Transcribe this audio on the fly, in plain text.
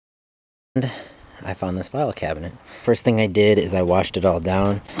I found this file cabinet. First thing I did is I washed it all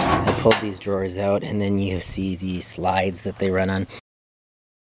down. I pulled these drawers out, and then you see the slides that they run on.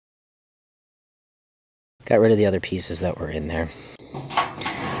 Got rid of the other pieces that were in there.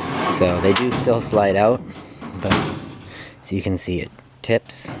 So they do still slide out, but as you can see, it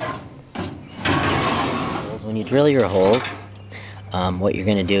tips. When you drill your holes, what you're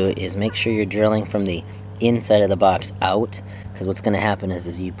going to do is make sure you're drilling from the inside of the box out, because what's going to happen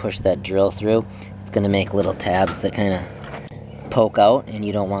is you push that drill through, it's going to make little tabs that kind of poke out, and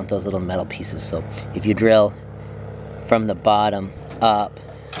you don't want those little metal pieces. So if you drill from the bottom up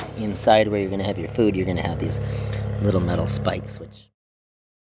inside where you're going to have your food, you're going to have these little metal spikes. Which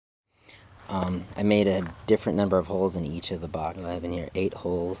I made a different number of holes in each of the boxes. I have in here 8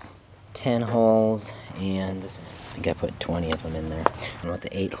 holes, 10 holes, and this one, I think I put 20 of them in there. And what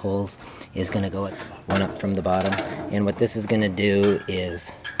the 8 holes is going to go at one up from the bottom, and what this is going to do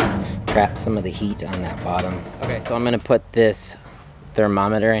is trap some of the heat on that bottom. Okay, so I'm going to put this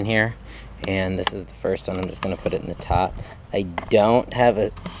thermometer in here, and this is the first one. I'm just going to put it in the top. I don't have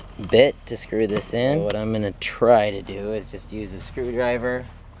a bit to screw this in. So what I'm going to try to do is just use a screwdriver.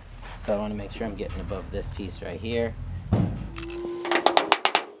 So I want to make sure I'm getting above this piece right here.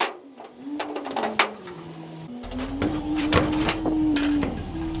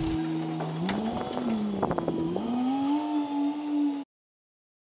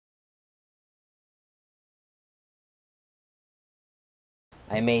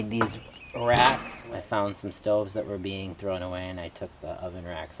 I made these racks. I found some stoves that were being thrown away, and I took the oven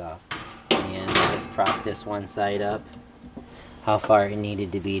racks off. And I just propped this one side up, how far it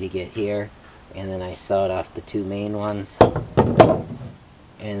needed to be to get here, and then I sawed off the 2 main ones, and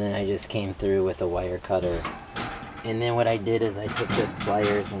then I just came through with a wire cutter. And then what I did is I took this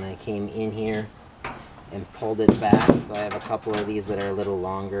pliers and I came in here and pulled it back, so I have a couple of these that are a little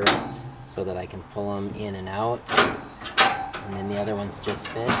longer so that I can pull them in and out, and then the other ones just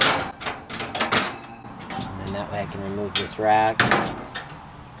fit, and then that way I can remove this rack,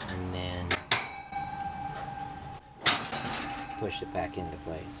 and then push it back into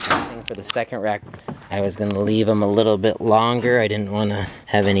place. Same thing for the second rack. I was going to leave them a little bit longer. I didn't want to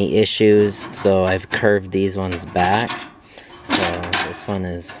have any issues, so I've curved these ones back. So this one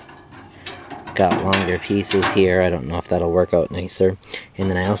has got longer pieces here. I don't know if that'll work out nicer. And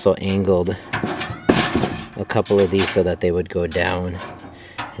then I also angled a couple of these so that they would go down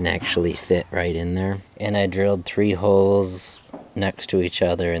and actually fit right in there. And I drilled 3 holes next to each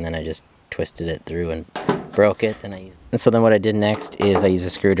other, and then I just twisted it through and broke it. And so then what I did next is I used a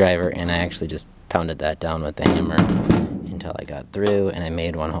screwdriver, and I actually just pounded that down with the hammer until I got through, and I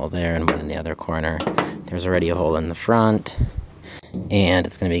made 1 hole there and 1 in the other corner. There's already a hole in the front, and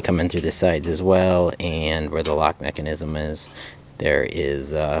it's going to be coming through the sides as well, and where the lock mechanism is, there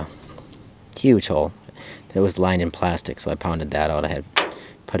is a huge hole that was lined in plastic, so I pounded that out. I had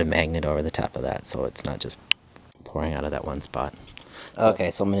put a magnet over the top of that so it's not just pouring out of that one spot.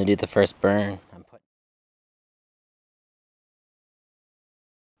 Okay, so I'm going to do the first burn.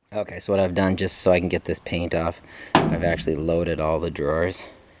 Okay, so what I've done, just so I can get this paint off, I've actually loaded all the drawers.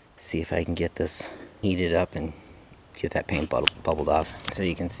 See if I can get this heated up and get that paint bubbled off. So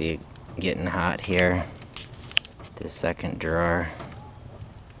you can see it getting hot here. This second drawer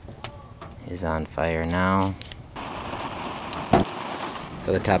is on fire now.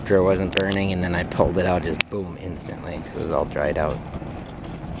 So the top drawer wasn't burning, and then I pulled it out, just boom, instantly, because it was all dried out.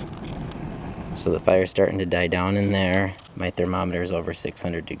 So the fire's starting to die down in there. My thermometer is over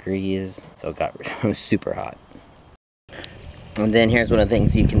 600 degrees, so it was super hot. And then here's one of the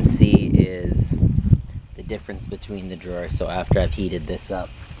things you can see is the difference between the drawers. So after I've heated this up,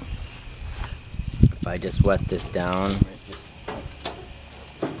 if I just wet this down, just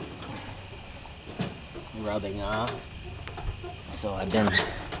rubbing off. So I've been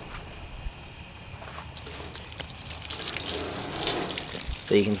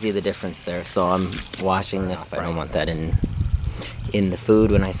So you can see the difference there. So I'm washing this. I don't want that in the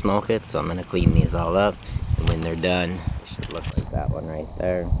food when I smoke it, so I'm going to clean these all up, and when they're done, it should look like that one right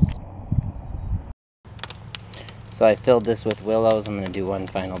there. So I filled this with willows. I'm going to do one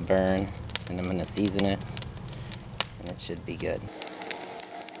final burn, and I'm going to season it, and it should be good.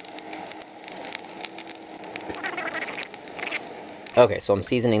 Okay, so I'm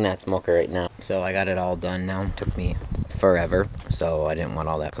seasoning that smoker right now. So I got it all done now. It took me forever, so I didn't want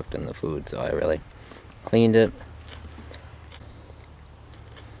all that cooked in the food, so I really cleaned it.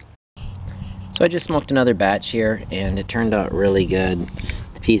 So I just smoked another batch here, and it turned out really good.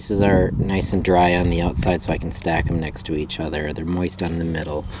 The pieces are nice and dry on the outside, so I can stack them next to each other. They're moist on the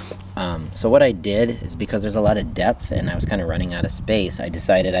middle. So what I did is, because there's a lot of depth and I was kind of running out of space, I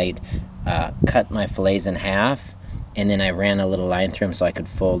decided I'd cut my fillets in half, and then I ran a little line through them so I could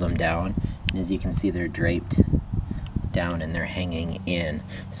fold them down. And as you can see, they're draped down and they're hanging in.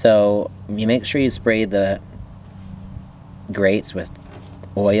 So you make sure you spray the grates with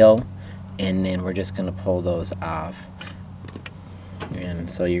oil, and then we're just going to pull those off. And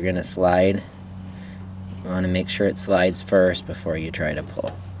so you're going to slide. You want to make sure it slides first before you try to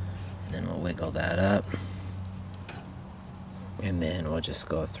pull. And then we'll wiggle that up. And then we'll just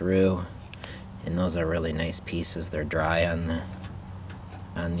go through. And those are really nice pieces. They're dry on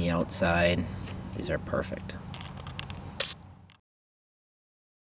the outside. These are perfect.